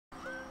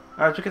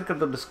Alright, we can get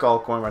the skull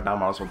coin right now.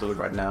 Might as well do it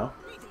right now.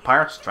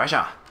 Pirate's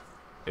treasure.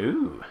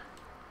 Ooh.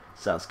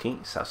 Sounds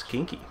kinky. Sounds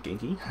kinky.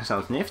 Kinky?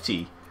 Sounds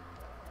nifty.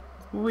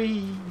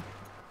 Whee.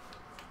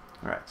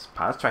 Alright,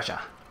 pirate's treasure.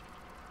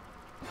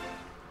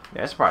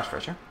 Yeah, it's a pirate's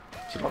treasure.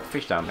 See a lot of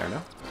fish down there,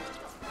 no?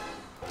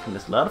 And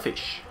there's a lot of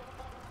fish.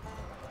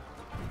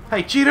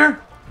 Hey,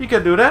 cheater! You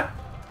can do that!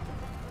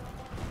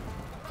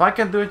 If I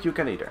can do it, you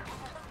can either.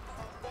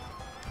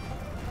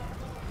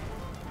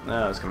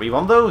 No, it's gonna be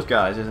one of those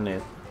guys, isn't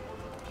it?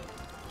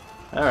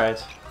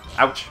 Alright.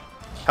 Ouch.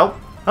 Help!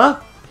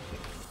 Huh?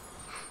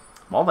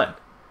 Well then.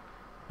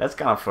 That's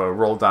kind of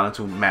rolled down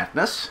into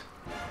madness.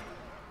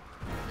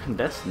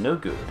 That's no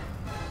good.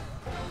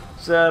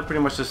 It's pretty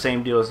much the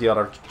same deal as the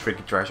other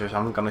tricky treasures.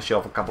 I'm gonna show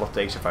off a couple of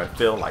takes if I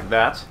feel like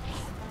that.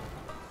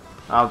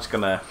 I'm just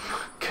gonna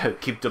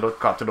keep to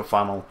the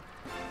final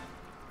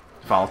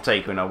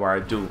take, you know, where I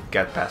do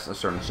get past a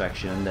certain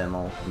section, and then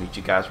I'll meet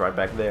you guys right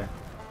back there.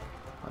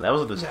 Well, that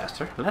was a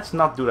disaster. Let's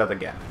not do that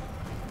again.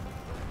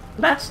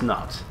 Let's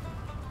not.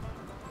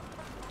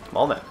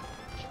 Well then.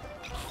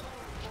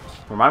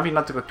 Remind me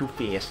not to go too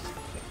fast.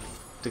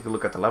 Take a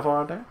look at the level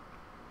out there.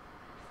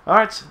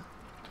 Alright.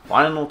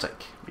 Final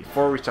take.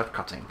 Before we start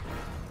cutting.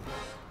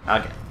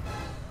 Again.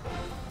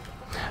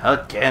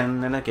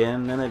 Again and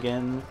again and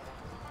again.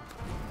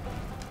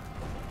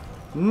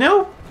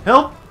 No!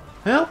 Help!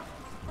 Help!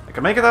 I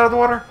can make it out of the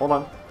water. Hold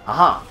on.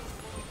 Aha!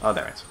 Oh,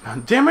 there it is.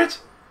 Damn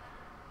it!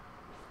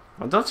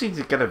 I don't seem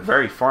to get it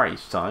very far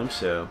each time,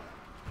 so...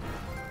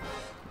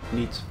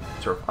 Need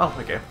to... Oh,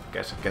 okay.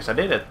 Guess I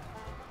did it.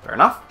 Fair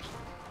enough.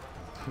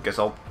 Guess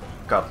I'll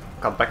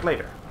cut back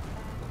later.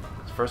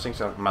 First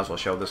things, I might as well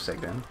show this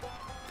stick then.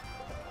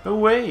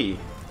 Away!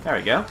 There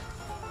we go.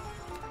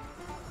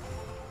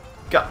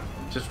 God,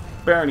 just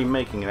barely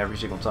making it every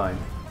single time.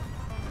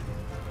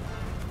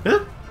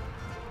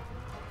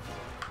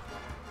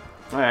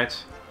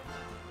 Alright.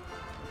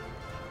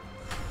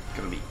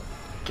 Gotta be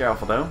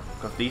careful though,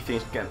 because these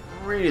things can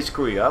really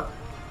screw you up.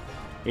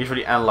 Here's where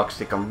the analog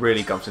stick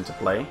really comes into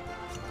play.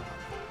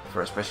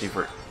 Especially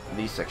for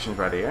these sections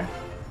right here.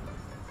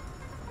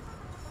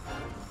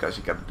 Because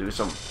you gotta do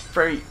some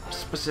very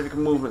specific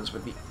movements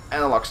with the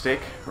analog stick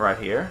right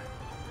here.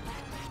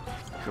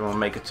 If you want to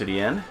make it to the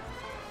end.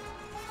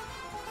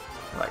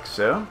 Like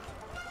so.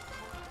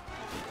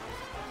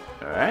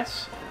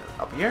 Alright,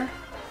 up here.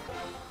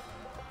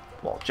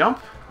 Wall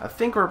jump. I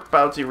think we're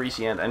about to reach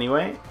the end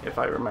anyway, if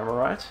I remember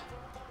right.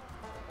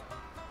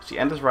 The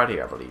end is right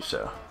here, I believe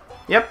so.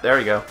 Yep, there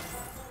we go.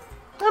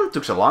 It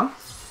took so long.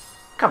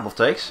 Couple of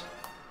takes.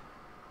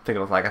 I think it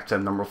looked like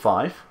attempt number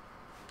 5.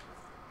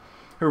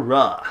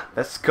 Hurrah!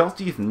 That's Skull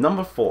Teeth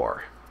number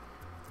 4.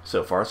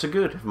 So far so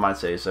good, if I might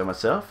say so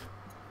myself.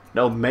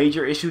 No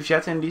major issues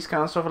yet in these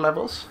kinds of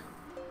levels.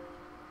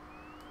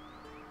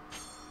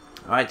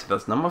 Alright,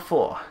 that's number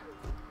 4.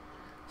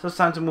 So it's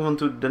time to move on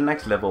to the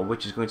next level,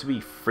 which is going to be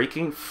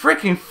freaking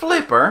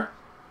Flipper!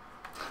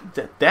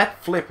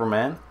 that Flipper,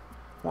 man.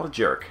 What a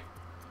jerk.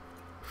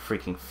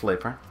 Freaking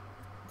Flipper.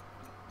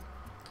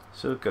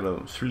 So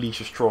gonna release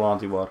your stroll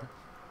onto the water.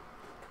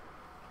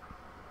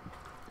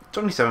 It's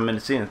only 7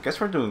 minutes in. I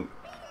guess we're doing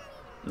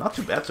not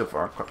too bad so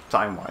far,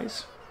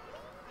 time-wise.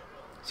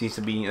 Seems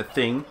to be a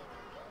thing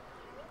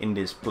in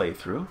this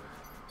playthrough.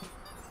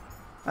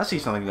 I see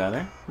something down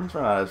there. Let's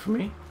run out of it for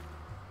me.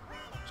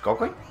 Skull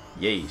coin?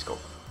 Yay, skull.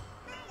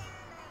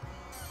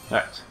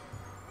 Alright.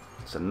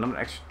 It's another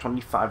extra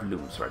 25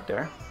 looms right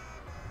there.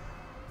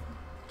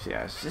 So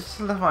yeah, is this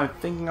the level I'm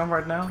thinking of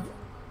right now?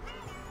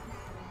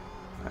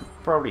 And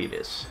probably it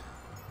is.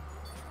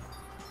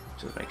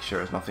 Just make sure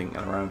there's nothing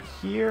around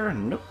here.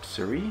 Nope,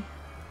 sorry.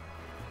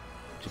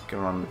 Just go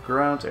around the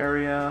ground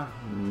area.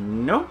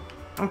 Nope.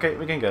 Okay,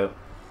 we can go.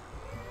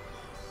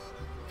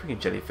 Freaking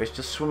jellyfish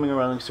just swimming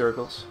around in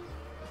circles.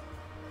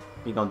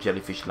 Being all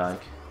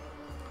jellyfish-like.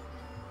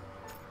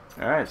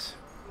 Alright.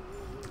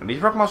 And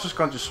these rock monsters are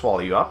going to swallow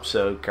you up,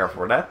 so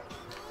careful with that.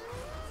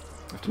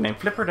 If the name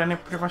Flipper, then they're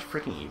pretty much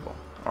freaking evil.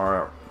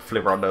 Or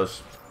Flipper are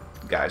those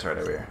guys right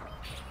over here.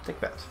 Take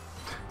that.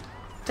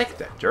 Take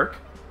that, jerk.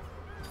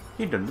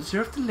 You don't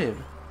deserve to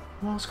live.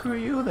 Well, screw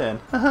you then.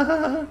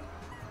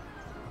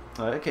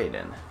 Okay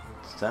then.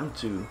 It's time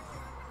to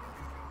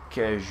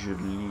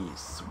casually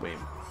swim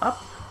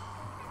up.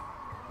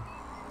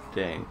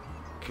 Then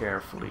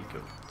carefully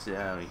go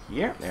down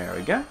here. There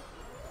we go.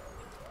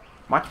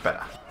 Much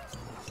better.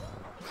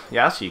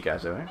 Yeah, I see you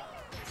guys over here.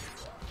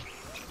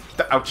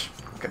 Ouch.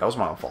 Okay, that was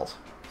my own fault.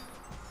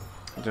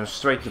 I went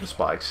straight to the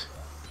spikes.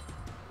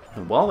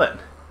 Well then.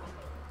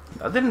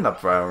 That didn't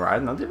up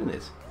right now, didn't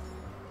it?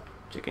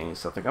 Checking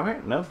something up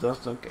here? No,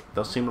 doesn't. Okay,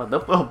 does seem like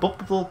nope.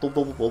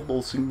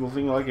 Seem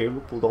nothing like here.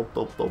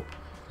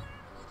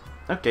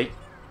 Okay,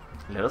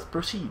 let us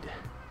proceed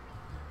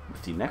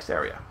with the next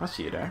area. I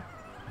see you there.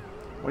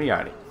 What are you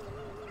hiding?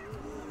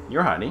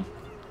 You're hiding.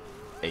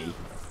 Hey,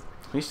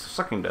 he's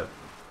sucking though.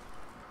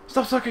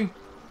 Stop sucking!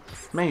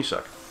 Man, you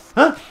suck.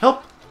 Huh?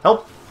 Help!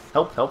 Help!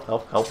 Help! Help!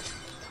 Help! Help!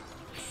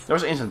 There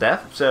was an instant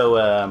death,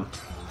 so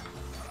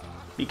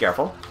be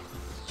careful.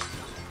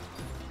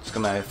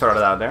 Just gonna throw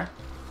that out there.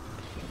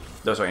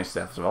 Those are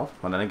instant death as well.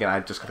 But then again, I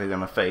just got hit in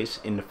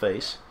the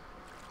face.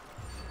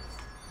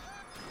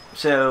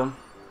 So,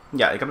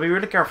 yeah, you gotta be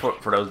really careful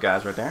for those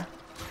guys right there.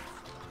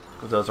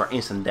 Because those are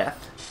instant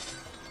death.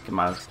 You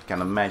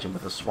can imagine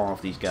with a swarm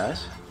of these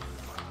guys.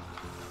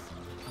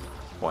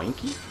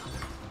 Boinky.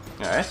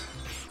 Alright.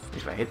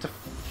 If I hit the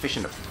fish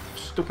in the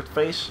stupid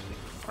face,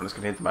 I'm just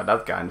getting hit by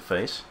that guy in the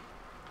face.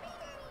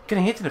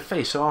 Getting hit in the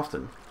face so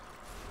often.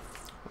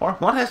 Or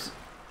what has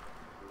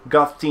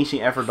God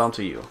TC ever done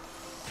to you?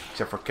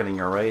 Except for killing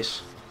your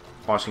race,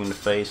 punching in the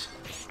face,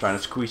 trying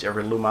to squeeze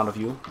every loom out of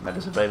you that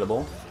is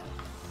available.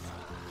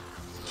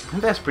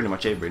 And that's pretty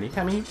much it, really.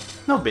 I mean,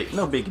 no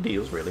big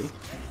deals, really.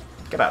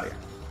 Get out of here.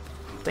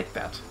 Take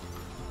that.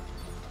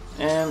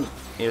 And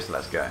here's the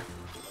last guy.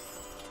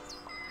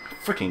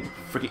 Freaking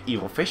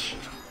evil fish.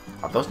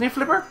 Are those named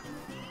Flipper?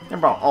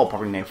 They're all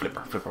probably named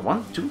Flipper. Flipper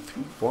 1, 2,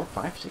 3, 4,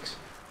 5, 6.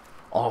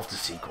 All of the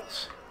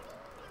sequels.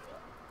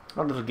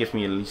 Well, that'll give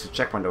me at least a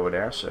checkpoint over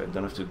there, so I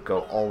don't have to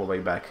go all the way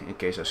back in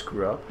case I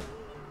screw up.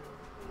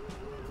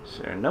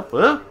 So, nope.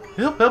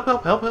 Help.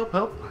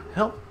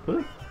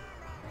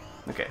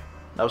 Okay,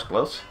 that was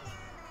close.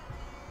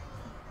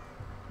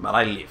 But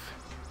I live.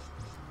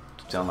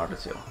 To tell another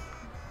tale.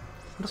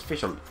 Those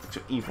fish are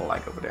so evil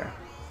like over there.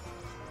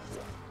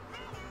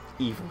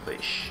 Evil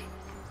fish.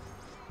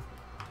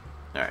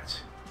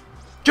 Alright.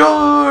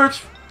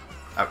 George!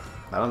 Oh,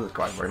 that doesn't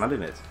quite work, not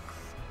in it.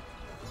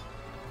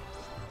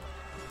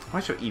 Why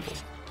so evil?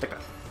 Take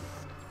that.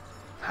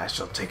 I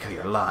shall take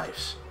your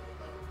lives.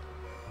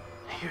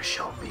 You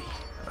shall be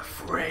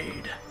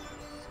afraid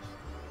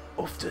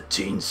of the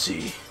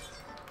teensy.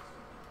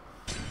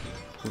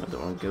 I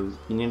don't want to go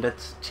in that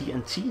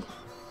TNT.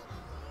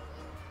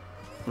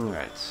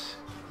 Alright.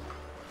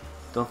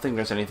 Don't think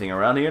there's anything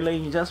around here,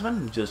 ladies and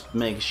gentlemen. Just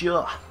make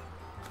sure.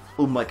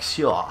 Oh, make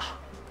sure.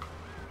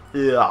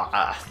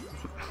 Yeah.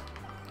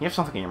 You have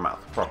something in your mouth,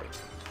 probably.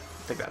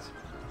 Take that.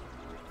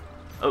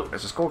 Oh,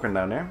 there's a scorpion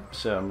down there,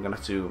 so I'm gonna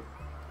have to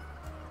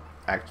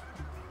act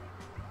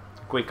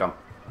quick on.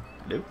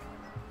 Hello?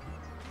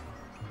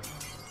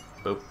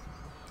 Boop.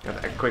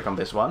 Gotta act quick on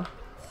this one.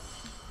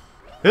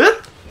 I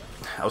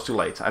was too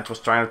late. I was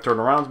trying to turn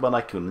around, but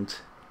I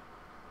couldn't.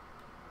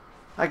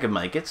 I can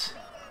make it.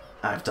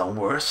 I've done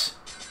worse.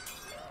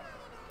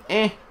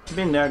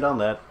 Been there, done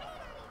that.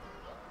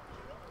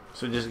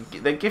 So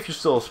they give you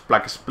still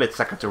like a split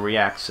second to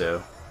react,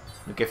 so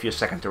they give you a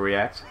second to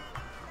react.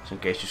 So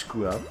in case you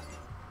screw up.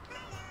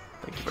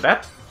 Thank you for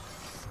that.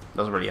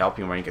 Doesn't really help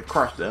you when you get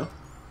crushed though.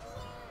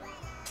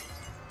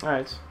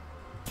 Alright.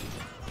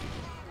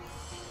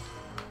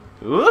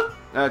 Whoop!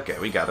 Okay,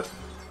 we got it.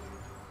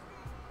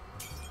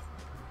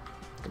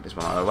 Get this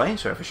one out of the way,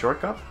 so I have a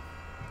shortcut.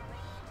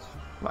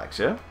 Like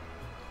so.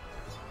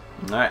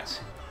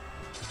 Alright.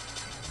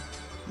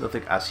 Don't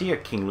think I see a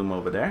king loom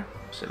over there.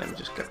 So let me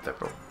just get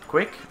that real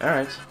quick.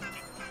 Alright.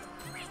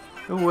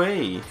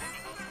 Away.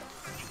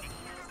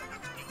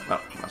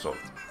 Oh, that's all.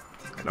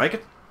 Can I make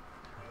it?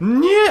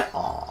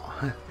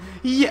 Yeah.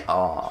 Yeah.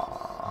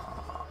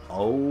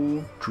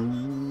 Oh,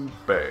 too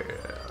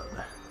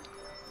bad.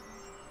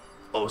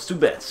 Oh, it's too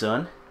bad,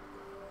 son.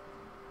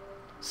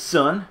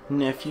 Son,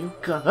 nephew,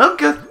 come. Oh,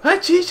 good.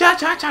 That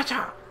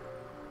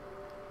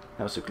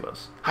was too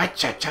close. Alright.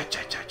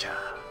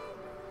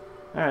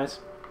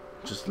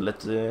 Just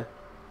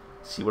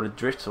see where the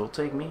drift will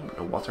take me.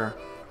 The water,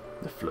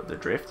 the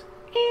drift,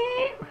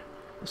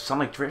 the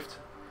sonic drift,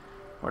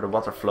 where the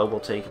water flow will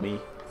take me.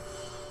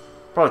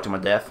 Probably to my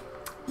death.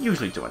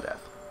 Usually to my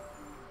death.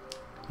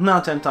 Now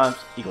 10 times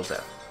equals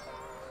death.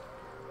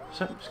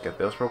 So just get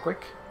those real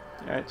quick.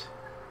 Alright.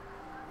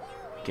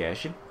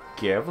 Carefully,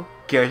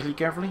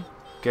 carefully.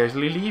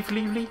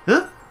 Leave.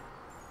 Huh?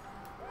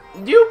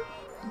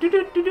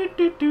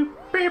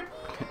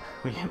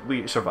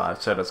 We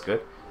survived, so that's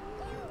good.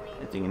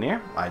 Anything in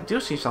here? I do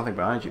see something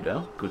behind you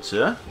though. Good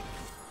sir.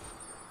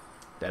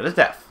 That is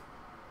death.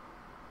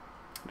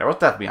 There was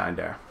death behind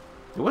there.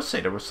 You would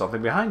say there was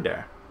something behind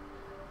there.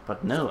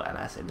 But no,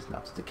 alas, it is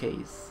not the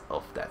case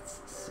of that,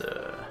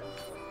 sir.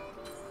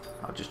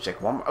 I'll just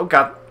check one more. Oh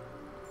god!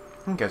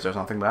 I guess there's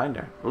something behind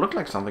there. It looked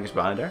like something is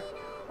behind there.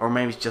 Or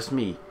maybe it's just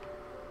me.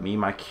 Me,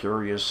 my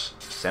curious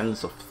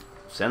sense of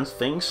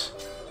things.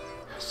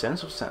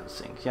 Sense of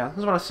sensing. Yeah,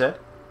 that's what I said.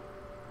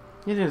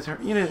 You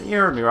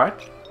heard me right.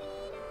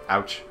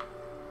 Ouch.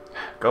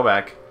 Go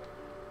back.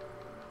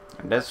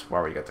 And that's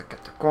where we got to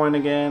get the coin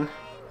again.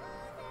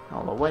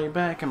 All the way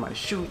back. Am I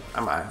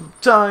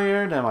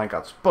tired? Am I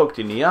got poked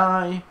in the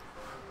eye?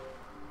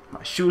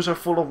 My shoes are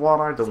full of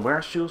water. I don't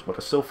wear shoes, but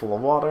they're still full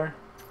of water.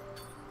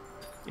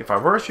 If I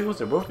wear shoes,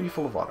 they will be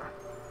full of water.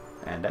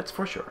 And that's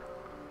for sure.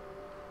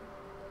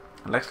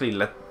 And actually,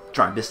 let's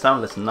try this time.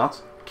 Let's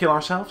not kill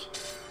ourselves.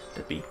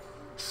 That'd be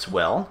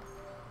swell.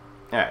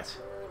 Alright.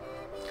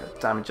 Got the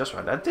timing just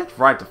right. I did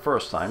right the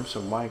first time,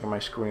 so why am I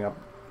screwing up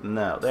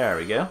now? There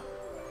we go.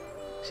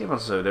 See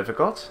what's so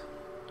difficult.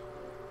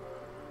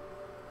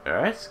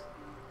 Alright.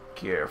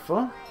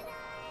 Careful.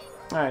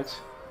 Alright.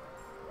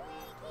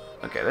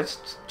 Okay,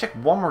 let's check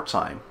one more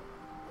time.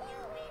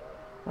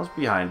 What's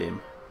behind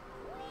him?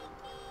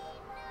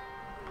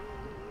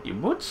 You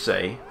would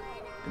say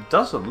it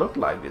doesn't look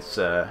like it's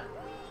an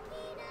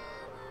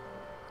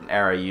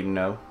area you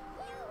know.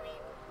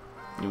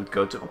 You would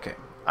go to. Okay,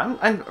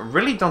 I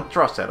really don't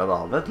trust that at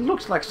all. That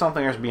looks like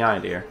something is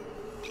behind here.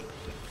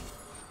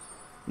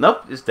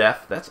 Nope, it's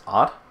death. That's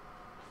odd.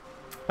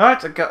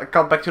 Alright, I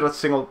got back to that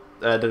single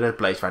the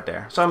place right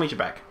there. So I'll meet you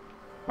back.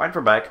 Right,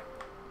 we're back.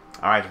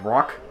 Alright,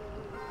 Rock.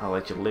 I'll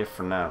let you live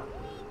for now.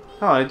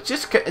 Oh,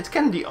 it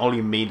can be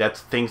only me that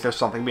thinks there's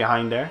something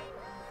behind there.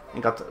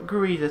 And got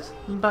greeted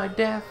by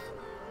death.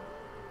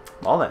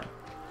 Well then.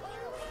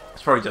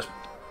 It's probably just...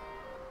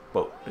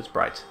 Whoa, it's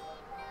bright.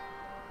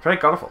 Very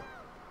colorful.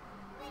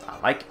 I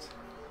like it.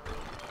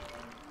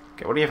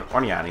 Okay, what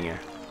are you adding here?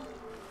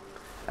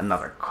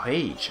 Another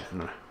cage.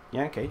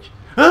 Yeah, cage.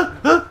 Oh,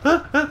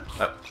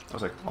 I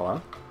was like, hold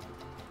on.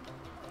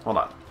 Hold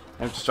on.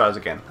 I have to try this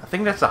again. I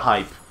think that's the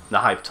hype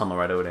tunnel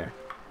right over there.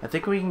 I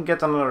think we can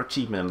get another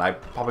achievement,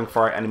 like popping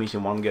 4 enemies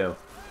in one go.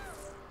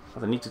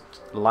 But I need to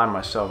line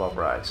myself up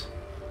right.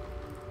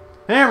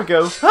 There we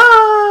go.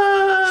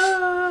 Ah!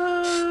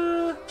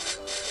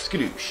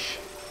 Skadoosh.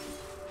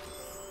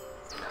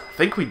 I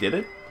think we did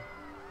it.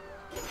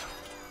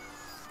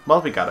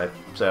 Well, we got it.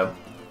 So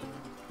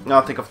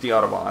now think of the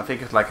other one. I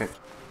think it's like a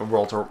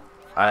world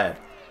ahead.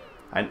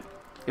 And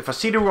if I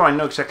see the room, I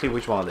know exactly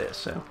which one it is.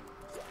 So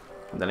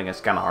and then it's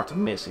kind of hard to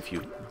miss if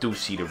you do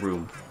see the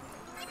room.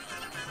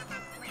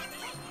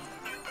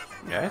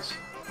 Yes.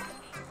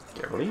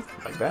 Carefully,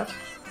 like that.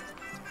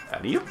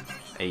 And you.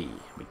 Hey,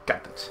 we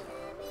got it.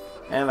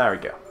 And there we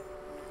go.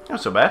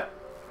 Not so bad.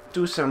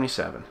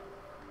 277.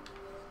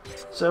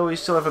 So we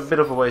still have a bit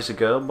of a ways to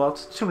go,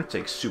 but it shouldn't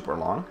take super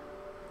long.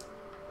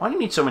 Why do you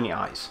need so many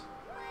eyes?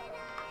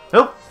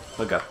 Oh,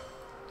 look up.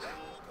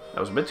 That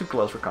was a bit too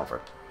close for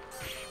comfort.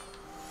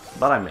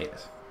 But I made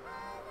it.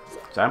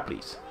 So I'm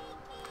pleased.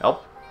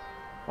 Help.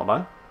 Hold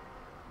on.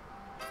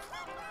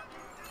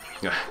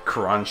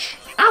 Crunch.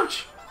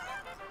 Ouch!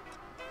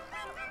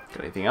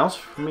 Got anything else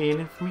for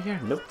me here?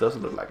 Nope,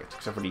 doesn't look like it.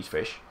 Except for these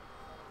fish.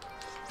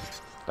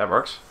 That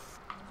works.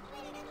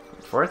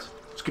 Wait for it.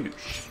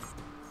 Skadoosh.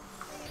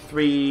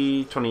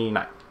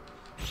 329.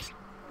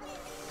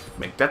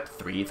 Make that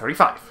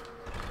 335.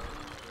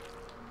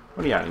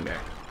 What are you adding there?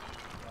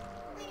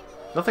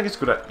 Don't think it's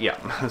good at... Yeah.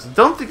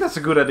 Don't think that's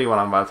a good idea what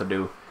I'm about to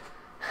do.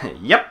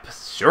 Yep,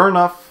 sure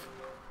enough.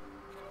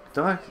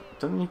 Don't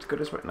need to go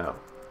this way? No.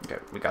 Okay,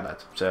 we got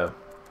that. So,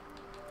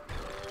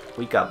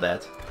 we got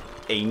that.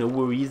 Ain't no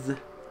worries.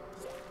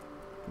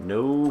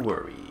 No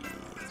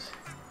worries.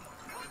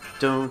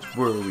 Don't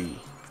worry.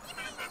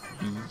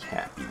 Be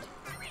happy.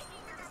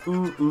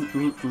 Ooh, ooh,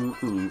 ooh, ooh,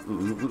 ooh,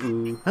 ooh,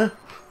 ooh,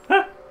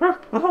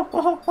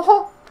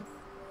 ooh.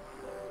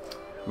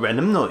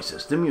 Random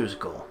Noises, the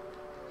musical.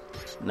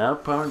 Now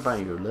powered by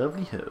your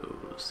lovely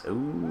host.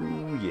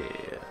 Oh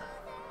yeah.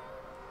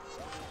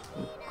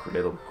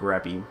 Little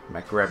grabby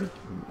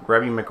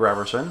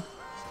McGraverson.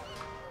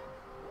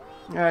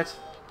 Alright.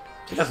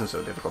 It isn't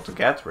so difficult to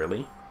get,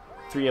 really.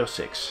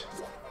 306.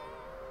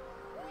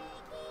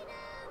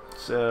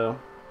 So,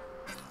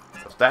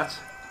 what's that?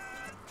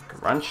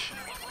 Crunch.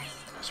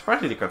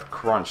 Surprisingly, they got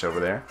crunch over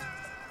there.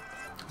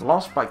 A lot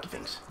of spiky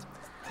things.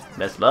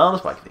 That's a lot of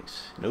spiky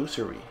things. No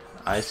siree.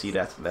 I see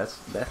that. That's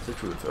the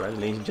truth, alright,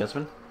 ladies and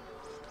gentlemen.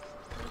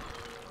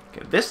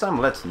 Okay, this time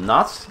let's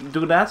not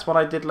do that, what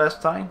I did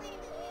last time.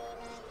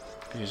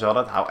 Because you saw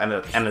that, how it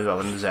ended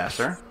up in a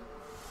disaster.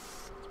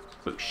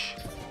 Boosh.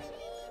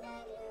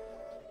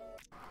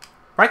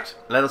 Right,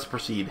 let us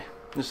proceed.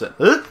 Just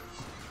a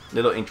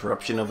little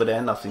interruption over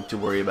there, nothing to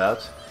worry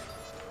about.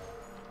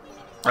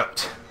 Oh,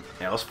 yeah,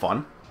 that was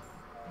fun.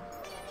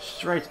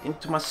 Straight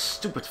into my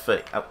stupid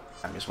face. Oh,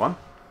 I missed one.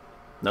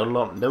 No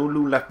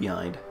Lou left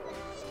behind.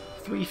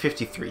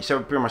 353, so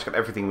we pretty much got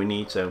everything we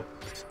need, so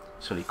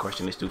the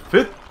question is to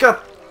pick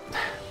up.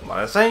 What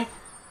did I say?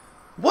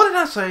 What did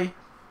I say?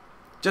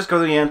 Just go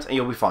to the end and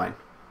you'll be fine.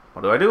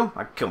 What do?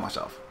 I kill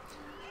myself.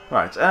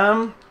 Right,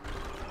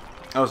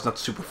 I was not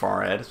super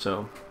far ahead,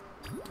 so...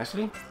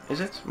 Actually, is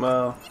it?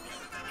 Well...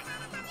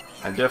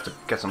 I do have to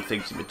get some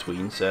things in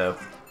between, so...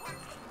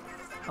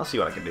 I'll see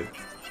what I can do.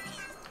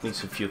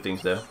 Needs a few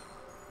things, though.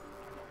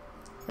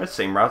 It's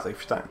the same route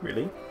every time,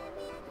 really.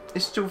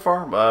 It's too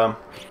far, but...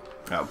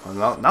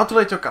 No, not too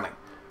late to cunning.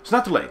 It's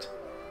not too late.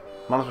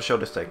 Might as well show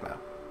this take now.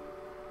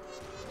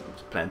 I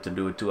don't plan to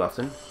do it too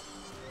often.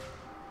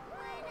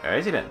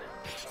 Alrighty then.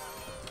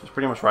 It's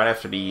pretty much right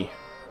after the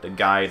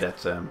guy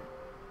that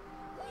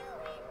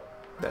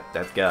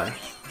that guy.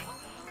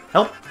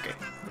 Help! Okay,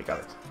 we got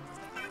it.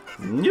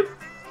 Nope.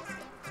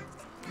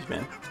 This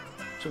man,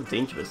 so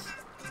dangerous.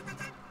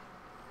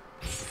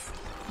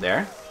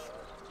 There.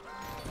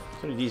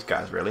 So are these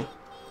guys really?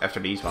 After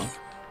these one.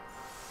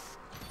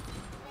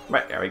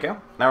 Right, there we go.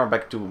 Now we're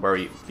back to where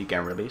we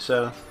began really.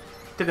 So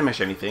didn't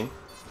miss anything.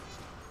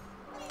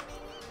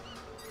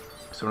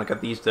 So when I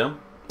got these though.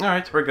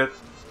 Alright, we're good.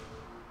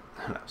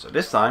 So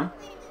this time,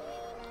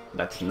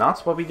 that's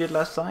not what we did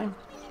last time.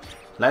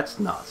 Let's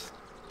not.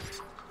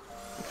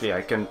 Actually,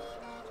 I can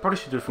Probably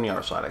should do it from the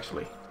other side,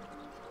 actually.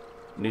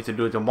 You need to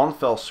do it in one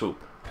fell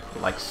swoop.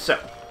 Like so.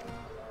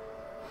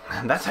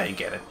 And that's how you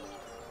get it.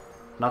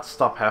 Not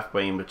stop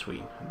halfway in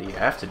between. You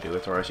have to do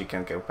it, or else you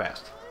can't go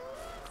past.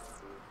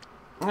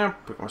 Yeah,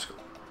 pretty go.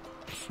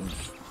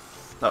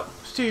 No,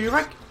 steer you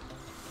right.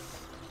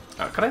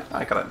 Got it?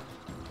 I got it.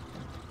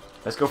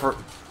 Let's go for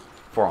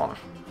 400.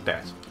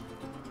 That.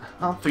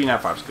 Oh,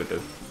 395 is good,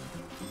 dude.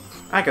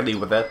 I can deal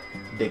with that.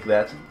 Dig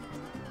that.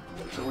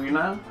 So we're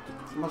now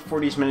for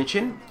these minutes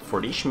in.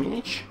 For these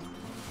minutes.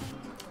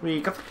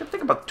 We got, I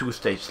think, about 2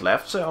 stages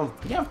left. So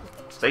yeah,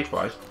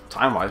 stage-wise,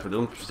 time-wise, we're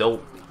doing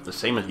still the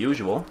same as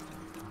usual.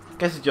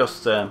 Guess it's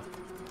just a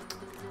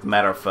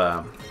matter of.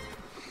 I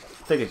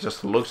think it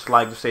just looks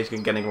like the stage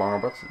is getting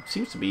longer, but it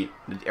seems to be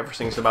that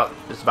everything's about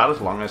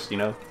as long as, you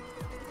know,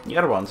 the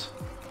other ones.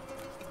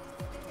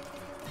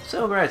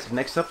 So right,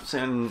 next up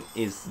then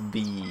is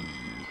the.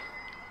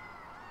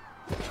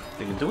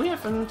 Do we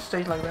have a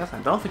stage like that? I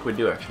don't think we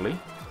do actually.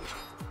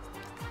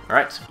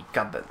 Alright, so we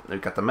got that. We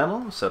got the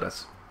medal, so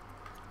that's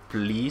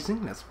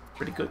pleasing. That's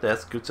pretty good.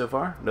 That's good so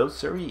far. No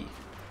siree.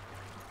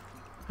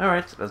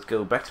 Alright, let's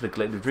go back to the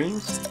Glade of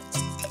Dreams.